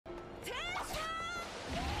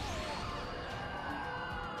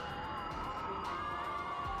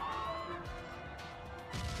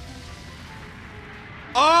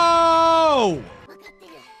Bro!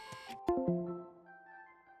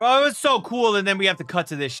 Bro, it was so cool, and then we have to cut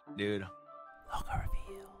to this shit, dude.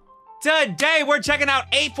 Today, we're checking out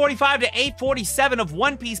 845 to 847 of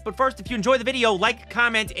One Piece, but first, if you enjoy the video, like,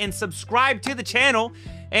 comment, and subscribe to the channel,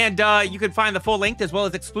 and you can find the full length as well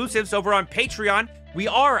as exclusives over on Patreon. We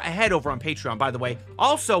are ahead over on Patreon, by the way.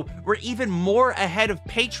 Also, we're even more ahead of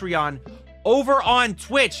Patreon over on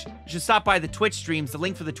Twitch. You should stop by the Twitch streams. The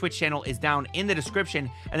link for the Twitch channel is down in the description,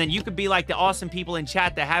 and then you could be like the awesome people in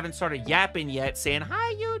chat that haven't started yapping yet, saying,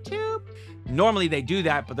 "Hi, YouTube." Normally they do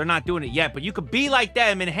that, but they're not doing it yet. But you could be like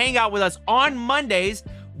them and hang out with us on Mondays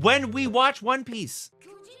when we watch One Piece.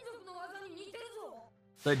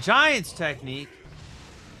 The Giants technique.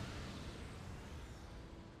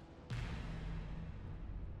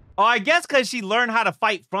 Oh, I guess because she learned how to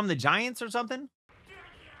fight from the Giants or something.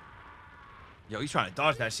 Yo, he's trying to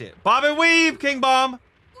dodge that shit. Bob and weave, King Bomb.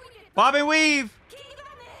 Bob and weave.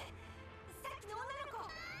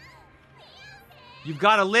 You've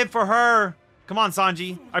got to live for her. Come on,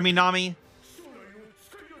 Sanji. I mean, Nami.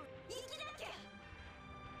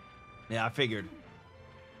 Yeah, I figured.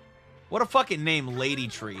 What a fucking name, Lady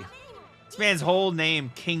Tree. This man's whole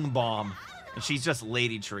name, King Bomb. And she's just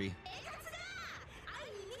Lady Tree.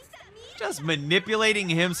 Just manipulating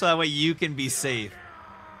him so that way you can be safe.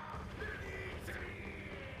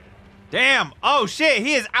 Damn. Oh, shit.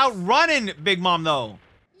 He is outrunning Big Mom, though.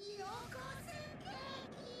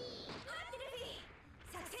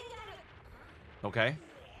 Okay.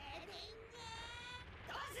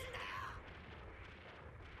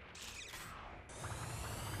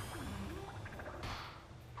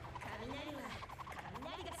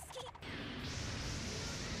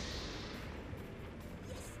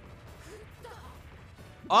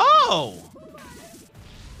 Oh!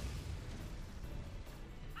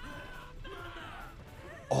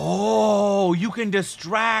 Oh, you can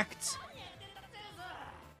distract.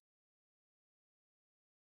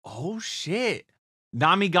 Oh, shit.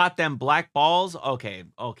 Nami got them black balls? Okay,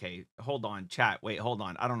 okay. Hold on, chat. Wait, hold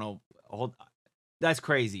on. I don't know. Hold. That's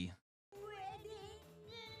crazy.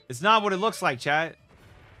 It's not what it looks like, chat.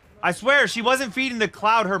 I swear, she wasn't feeding the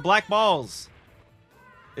cloud her black balls.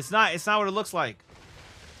 It's not what it looks like.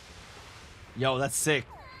 Yo, that's sick.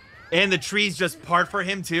 And the trees just part for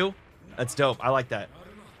him, too. That's dope. I like that.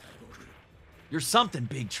 You're something,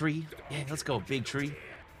 Big Tree. Yeah, let's go, Big Tree.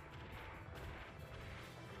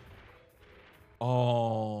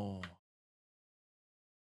 Oh.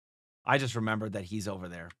 I just remembered that he's over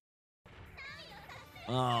there.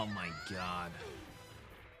 Oh my god.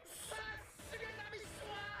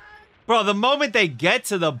 Bro, the moment they get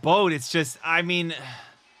to the boat, it's just, I mean...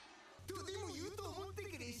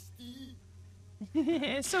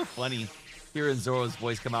 It's so funny hearing Zoro's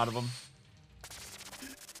voice come out of him.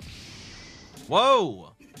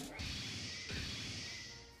 Whoa!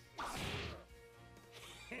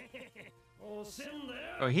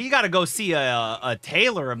 Oh, he got to go see a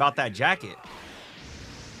tailor about that jacket.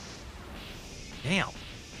 Damn.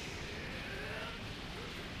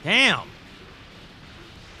 Damn.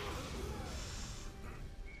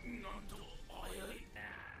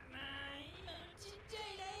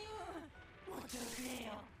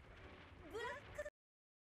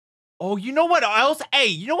 Oh, you know what else? Hey,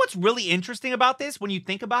 you know what's really interesting about this when you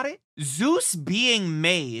think about it? Zeus being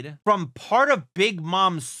made from part of Big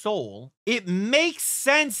Mom's soul, it makes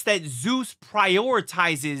sense that Zeus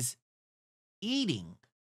prioritizes eating.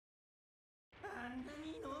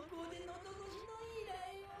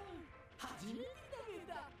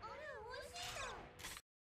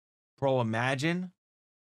 Bro, imagine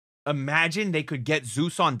they could get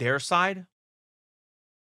Zeus on their side.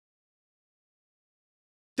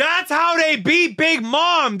 That's how they beat Big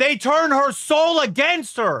Mom. They turn her soul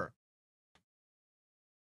against her.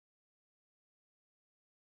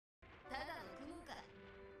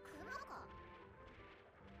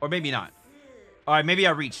 Or maybe not. All right, maybe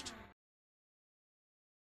I reached.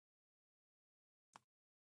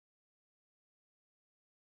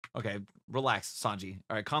 Okay, relax, Sanji.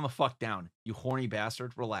 All right, calm the fuck down, you horny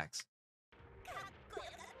bastard. Relax.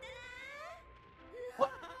 What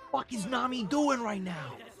the fuck is Nami doing right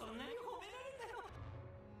now?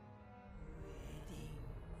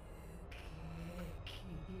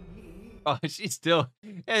 Oh, she's still...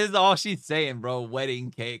 This is all she's saying, bro.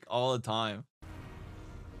 Wedding cake all the time.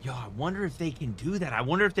 Yo, I wonder if they can do that. I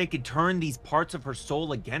wonder if they could turn these parts of her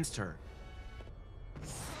soul against her.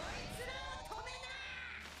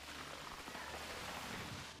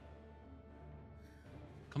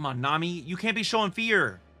 Come on, Nami. You can't be showing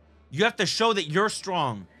fear. You have to show that you're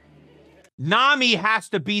strong. Nami has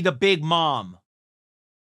to be the Big Mom.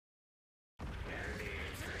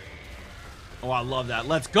 Oh, I love that.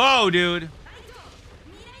 Let's go, dude.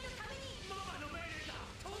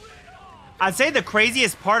 I'd say the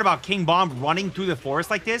craziest part about King Bomb running through the forest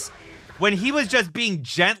like this, when he was just being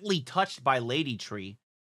gently touched by Lady Tree,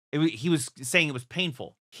 he was saying it was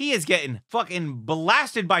painful. He is getting fucking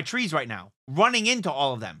blasted by trees right now, running into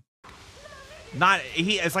all of them.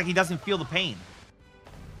 It's like he doesn't feel the pain.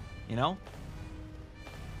 You know?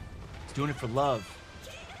 He's doing it for love.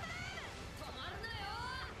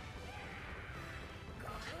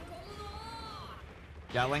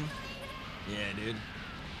 Gatling? Yeah, dude.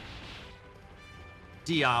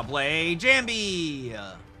 Diable Jambi!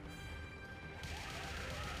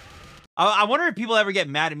 I wonder if people ever get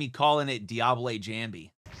mad at me calling it Diable Jambi.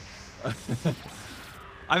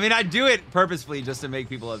 I mean, I do it purposefully just to make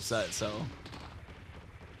people upset, so.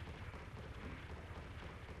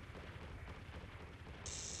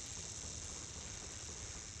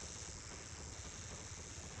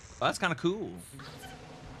 Oh, that's kind of cool.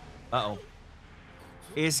 Uh-oh.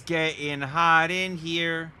 It's getting hot in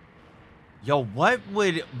here. Yo, what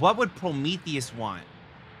would Prometheus want?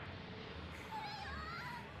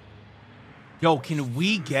 Yo, can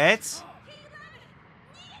we get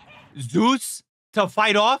Zeus to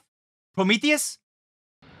fight off Prometheus?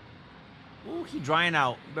 Ooh, he drying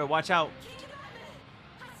out. Better watch out.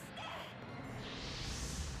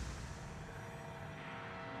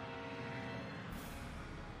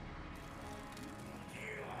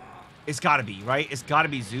 It's gotta be, right? It's gotta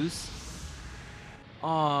be Zeus.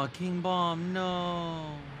 Oh, King Bomb,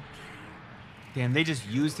 no. Damn, they just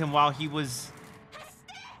used him while he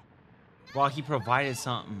provided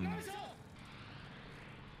something.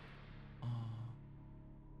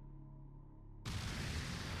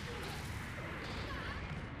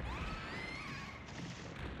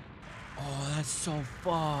 Oh, that's so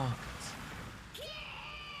fucked.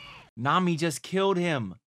 Nami just killed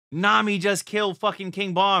him. Nami just killed fucking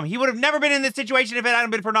King Bomb. He would have never been in this situation if it hadn't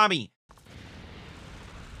been for Nami.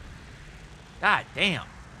 God damn.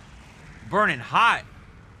 Burning hot.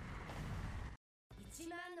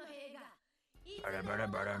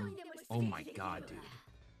 Oh my god, dude.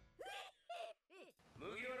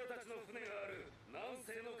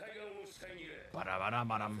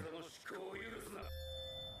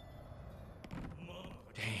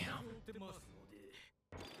 Damn.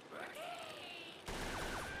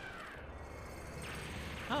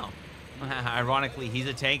 Oh. Ironically, he's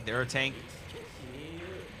a tank, they're a tank.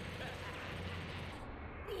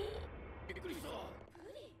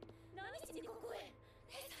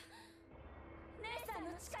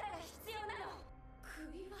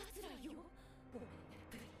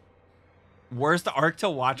 Worst arc to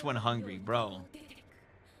watch when hungry, bro.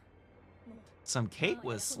 Some cake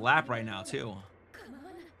was slap right now, too.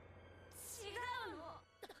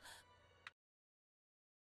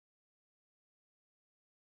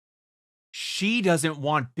 She doesn't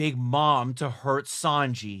want Big Mom to hurt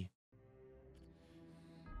Sanji.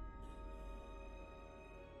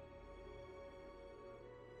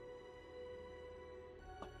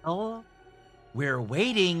 Oh, we're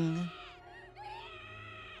waiting.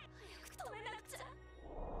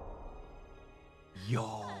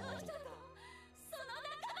 Yo.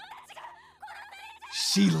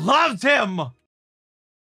 She loved him.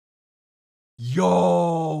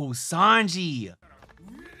 Yo, Sanji.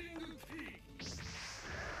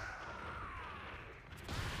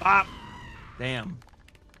 Bop. Damn.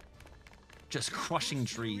 Just crushing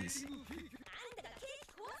trees.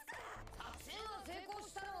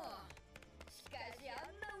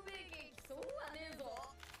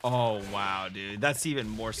 Oh, wow, dude. That's even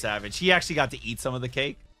more savage. He actually got to eat some of the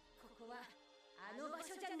cake.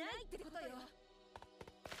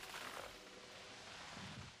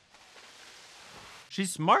 She's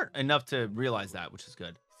smart enough to realize that, which is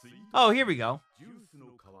good. Oh, here we go.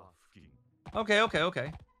 Okay, okay,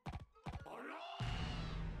 okay.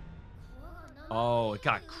 Oh, it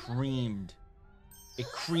got creamed. It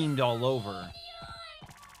creamed all over.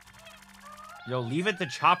 Yo, leave it to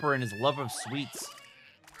Chopper and his love of sweets.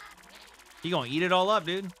 He gonna eat it all up,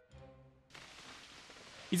 dude.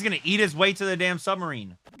 He's gonna eat his way to the damn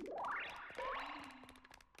submarine.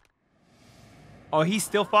 Oh, he's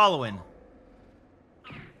still following.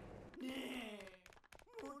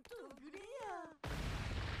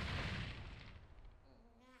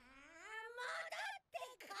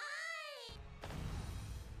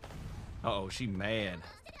 Uh-oh, she mad.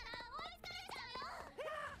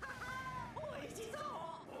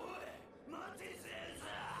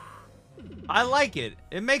 I like it.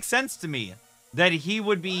 It makes sense to me that he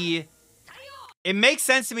would be... It makes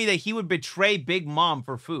sense to me that he would betray Big Mom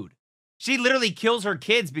for food. She literally kills her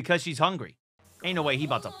kids because she's hungry. Ain't no way he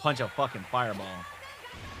about to punch a fucking fireball.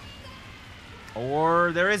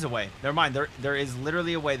 Or there is a way. Never mind. There is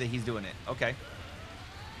literally a way that he's doing it. Okay.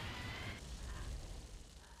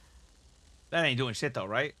 That ain't doing shit though,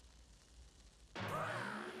 right?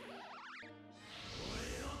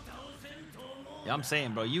 Yeah, I'm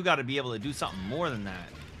saying, bro, you got to be able to do something more than that.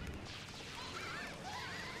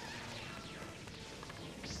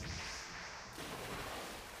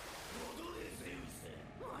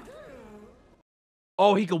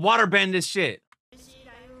 Oh, he could water bend this shit.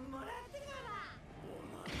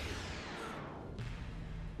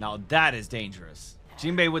 Now that is dangerous.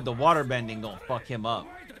 Jinbei with the water bending gonna fuck him up.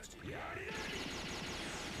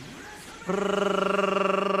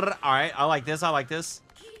 Alright, I like this. I like this.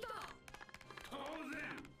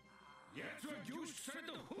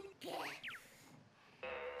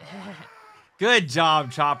 Good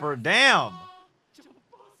job, Chopper. Damn.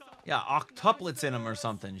 Yeah, octuplets in him or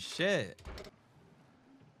something. Shit.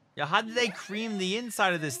 Yeah, how did they cream the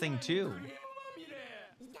inside of this thing too?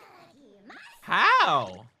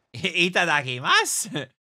 How? Itadakimasu.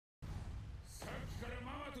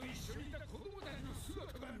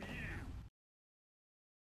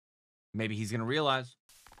 Maybe he's gonna realize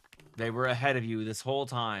they were ahead of you this whole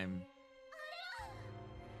time.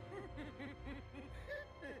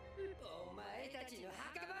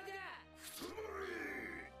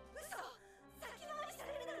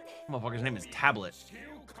 Motherfucker's name is Tablet.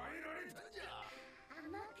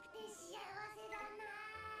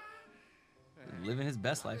 Living his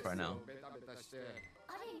best life right now.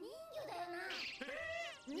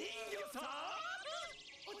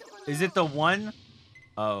 Is it the one?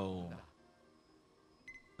 Oh.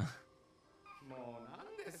 You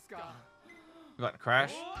about to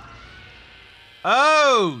crash?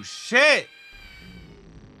 Oh, shit!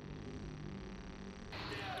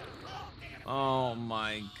 Oh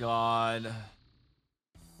my god.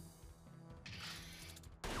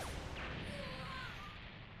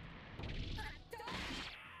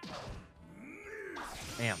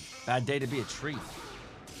 Damn, bad day to be a tree.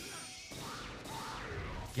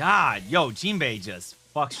 God, yo, Jinbei just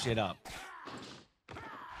fucks shit up.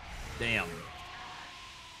 Damn.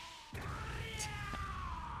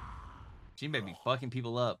 Jinbei be fucking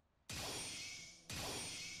people up.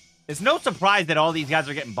 It's no surprise that all these guys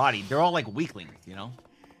are getting bodied. They're all like weaklings, you know?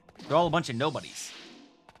 They're all a bunch of nobodies.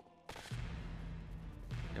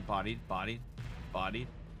 They're bodied, bodied, bodied,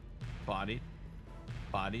 bodied,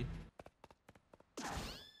 bodied.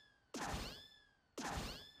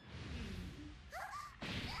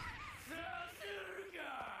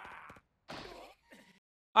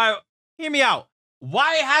 All right, hear me out.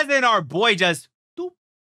 Why hasn't our boy just doop,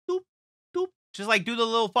 doop, doop, just like do the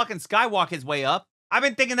little fucking skywalk his way up? I've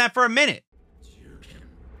been thinking that for a minute.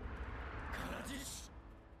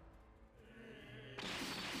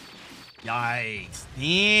 Yikes.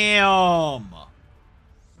 Damn.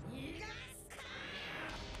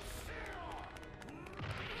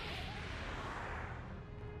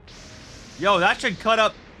 Yo, that should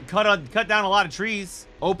cut down a lot of trees.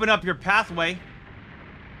 Open up your pathway.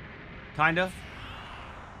 Kinda.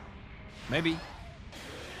 Maybe.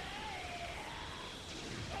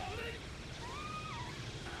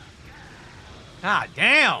 Ah,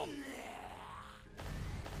 damn.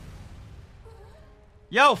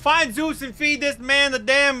 Yo, find Zeus and feed this man the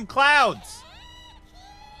damn clouds.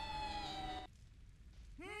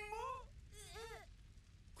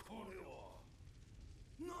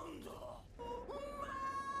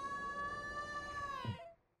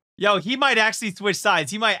 Yo, he might actually switch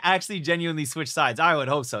sides. He might actually genuinely switch sides. I would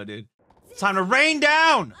hope so, dude. It's time to rain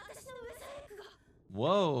down.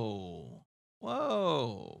 Whoa.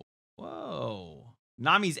 Whoa. Whoa.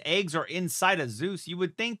 Nami's eggs are inside of Zeus. You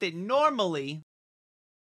would think that normally...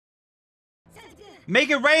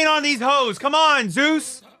 Make it rain on these hoes. Come on,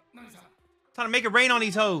 Zeus. Time to make it rain on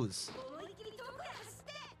these hoes.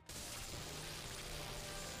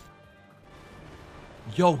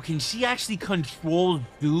 Yo, can she actually control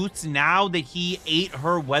Zeus now that he ate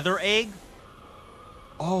her weather egg?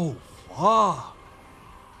 Oh, fuck.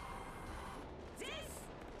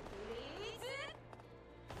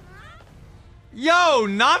 Yo,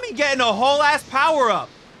 Nami getting a whole ass power up.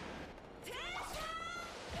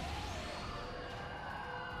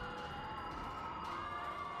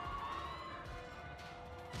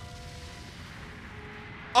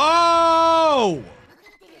 Oh!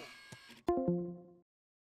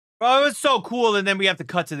 Bro, it was so cool, and then we have to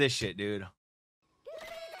cut to this shit, dude.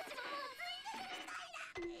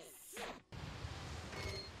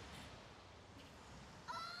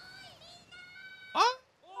 Huh?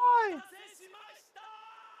 Why?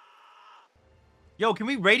 Yo, can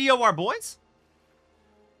we radio our boys?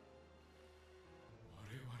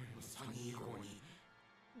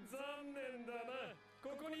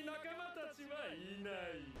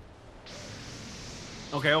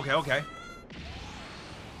 Okay, okay, okay.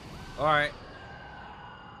 All right.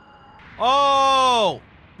 Oh,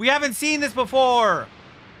 we haven't seen this before.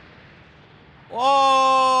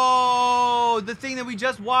 Oh, the thing that we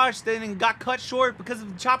just watched and got cut short because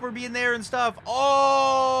of Chopper being there and stuff.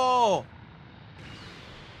 Oh.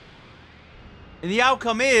 And the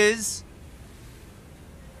outcome is...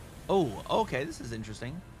 Oh, okay, this is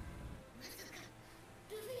interesting.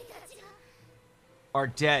 Are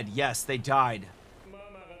dead. Yes, they died.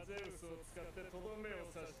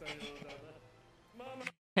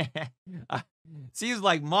 Seems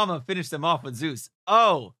like Mama finished them off with Zeus.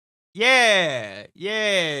 Oh, yeah,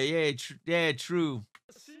 yeah, true.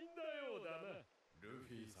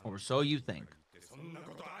 Or so you think.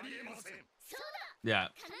 Yeah,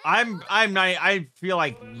 I feel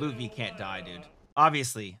like Luffy can't die, dude.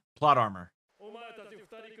 Obviously, plot armor.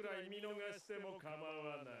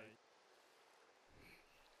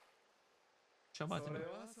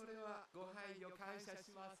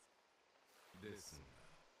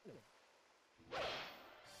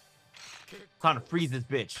 Time to freeze this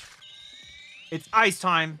bitch. It's ice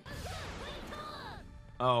time.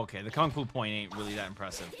 Oh, okay. The Kung Fu point ain't really that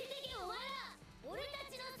impressive.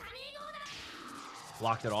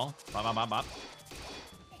 Blocked it all. Bop, bop, bop, bop.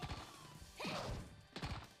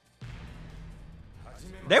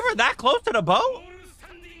 They were that close to the bow?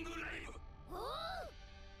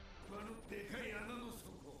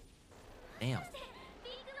 Damn.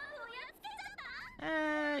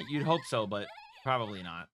 You'd hope so, but probably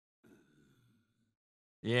not.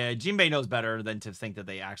 Yeah, Jinbei knows better than to think that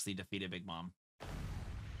they actually defeated Big Mom.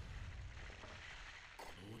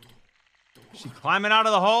 She climbing out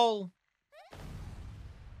of the hole.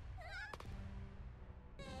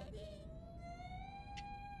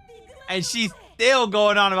 And she's still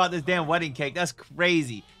going on about this damn wedding cake. That's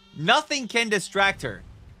crazy. Nothing can distract her.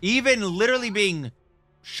 Even literally being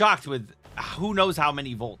shocked with who knows how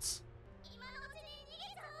many volts.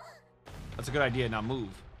 That's a good idea. Now move.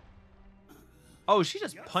 Oh, she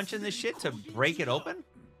just punching this shit to break it open?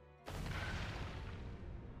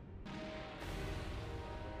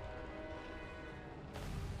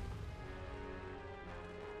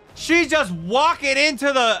 She's just walking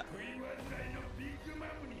into the...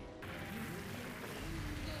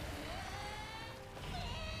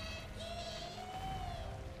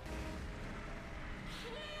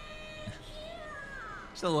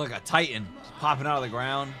 She's like a titan, just popping out of the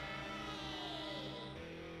ground.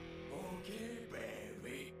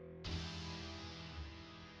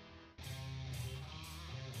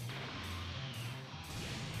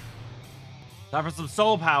 Time for some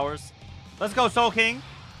soul powers. Let's go, Soul King.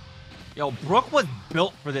 Yo, Brook was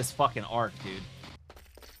built for this fucking arc, dude.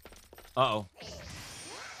 Uh-oh.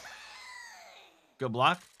 Good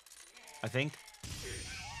block, I think.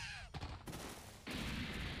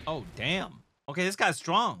 Oh, damn. Okay, this guy's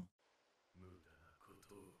strong.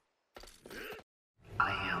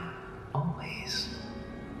 I am always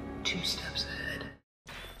 2 steps ahead.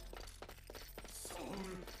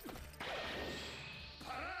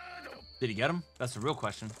 Did he get him? That's the real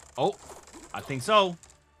question. Oh, I think so.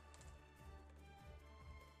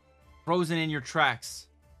 Frozen in your tracks.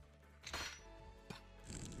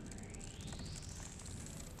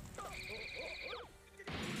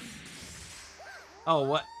 Oh,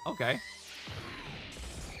 what? Okay.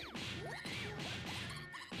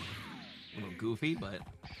 A little goofy, but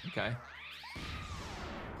okay.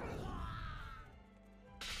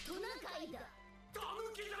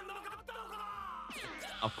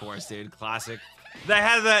 Of course, dude. Classic. They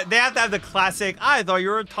have to have the classic. I thought you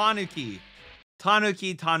were a Tanuki.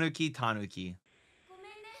 Tanuki, Tanuki, Tanuki.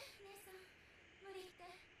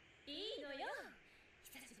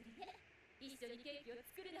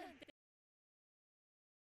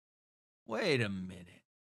 Wait a minute.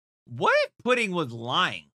 What if Pudding was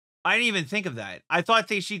lying? I didn't even think of that. I thought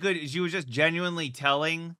that she was just genuinely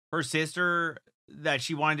telling her sister that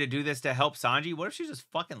she wanted to do this to help Sanji. What if she's just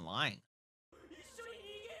fucking lying?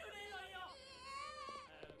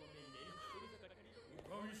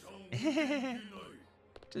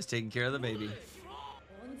 Just taking care of the baby.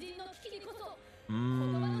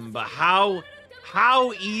 But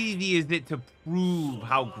how easy is it to prove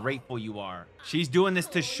how grateful you are? She's doing this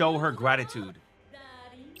to show her gratitude.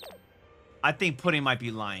 I think Pudding might be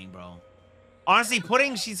lying, bro. Honestly,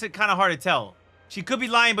 Pudding, she's kind of hard to tell. She could be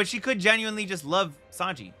lying, but she could genuinely just love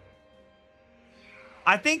Sanji.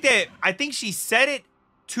 I think she said it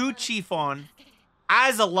to Chiffon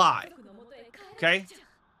as a lie. Okay?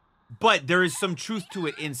 But there is some truth to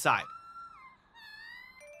it inside.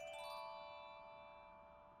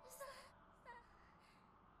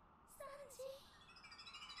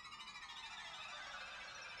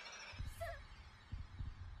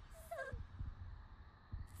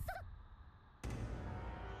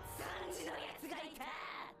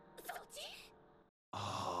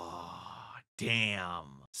 Damn.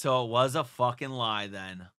 So it was a fucking lie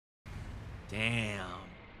then. Damn.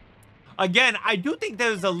 Again, I do think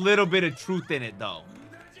there's a little bit of truth in it, though.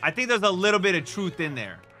 I think there's a little bit of truth in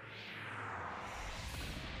there.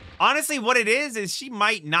 Honestly, what it is she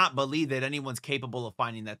might not believe that anyone's capable of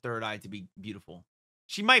finding that third eye to be beautiful.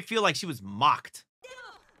 She might feel like she was mocked.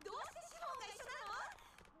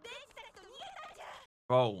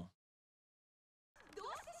 Bro.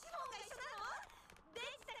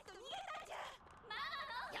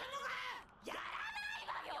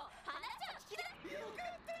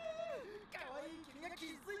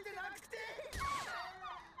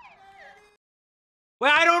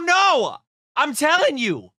 Well, I don't know. I'm telling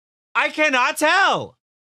you. I cannot tell.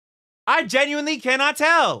 I genuinely cannot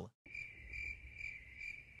tell.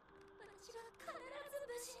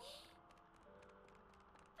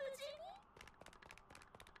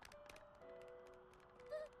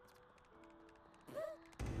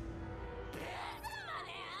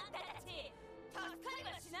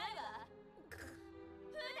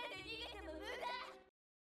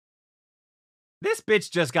 This bitch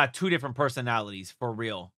just got two different personalities, for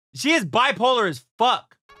real. She is bipolar as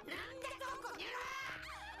fuck.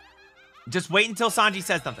 Just wait until Sanji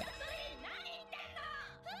says something.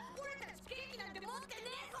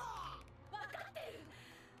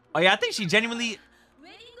 Oh yeah, I think she genuinely...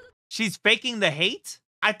 She's faking the hate?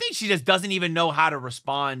 I think she just doesn't even know how to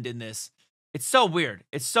respond in this. It's so weird.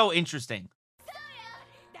 It's so interesting.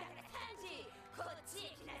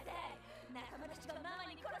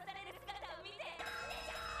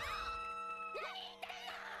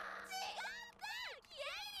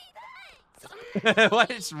 What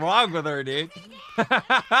is wrong with her, dude?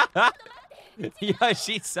 Yeah,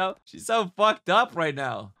 she's so fucked up right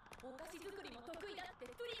now.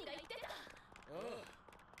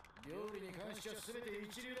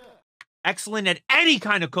 Excellent at any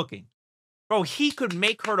kind of cooking. Bro, he could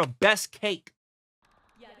make her the best cake.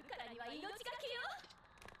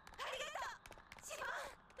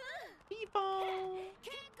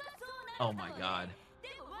 Oh my god.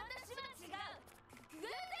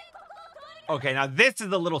 Okay, now this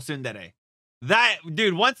is a little tsundere. That,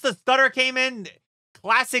 dude, once the stutter came in,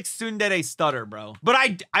 classic tsundere stutter, bro. But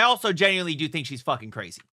I also genuinely do think she's fucking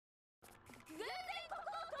crazy.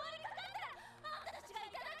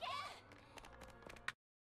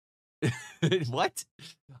 What?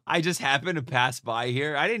 I just happened to pass by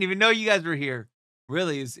here. I didn't even know you guys were here.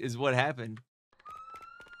 Really is what happened.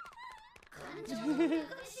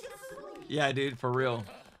 Yeah, dude, for real.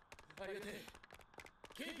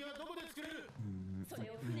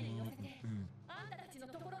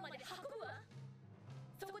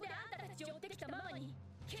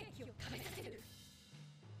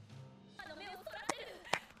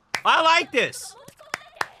 I like this.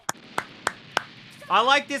 I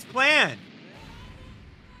like this plan.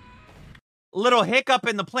 Little hiccup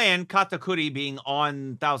in the plan, Katakuri being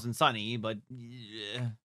on Thousand Sunny, but yeah.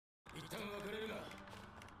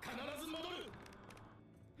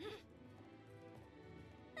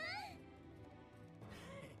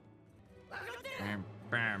 Bam,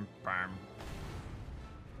 bam, bam.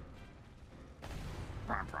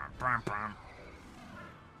 Bam, bam, bam, bam.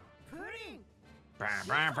 Bam,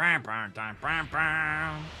 bam, bam, bam, bam, bam,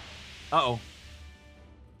 bam. Uh-oh.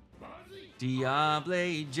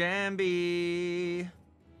 Diable Jambi.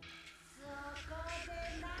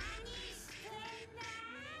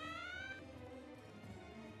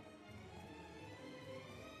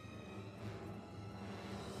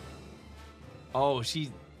 Oh,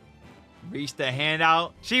 she reached the hand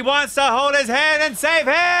out. She wants to hold his hand and save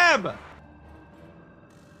him!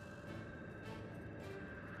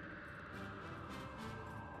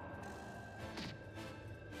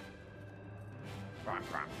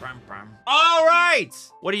 All right!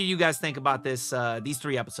 What do you guys think about this? These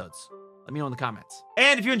 3 episodes? Let me know in the comments.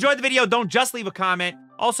 And if you enjoyed the video, don't just leave a comment.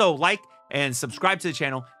 Also, like and subscribe to the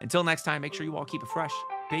channel. Until next time, make sure you all keep it fresh.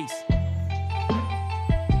 Peace.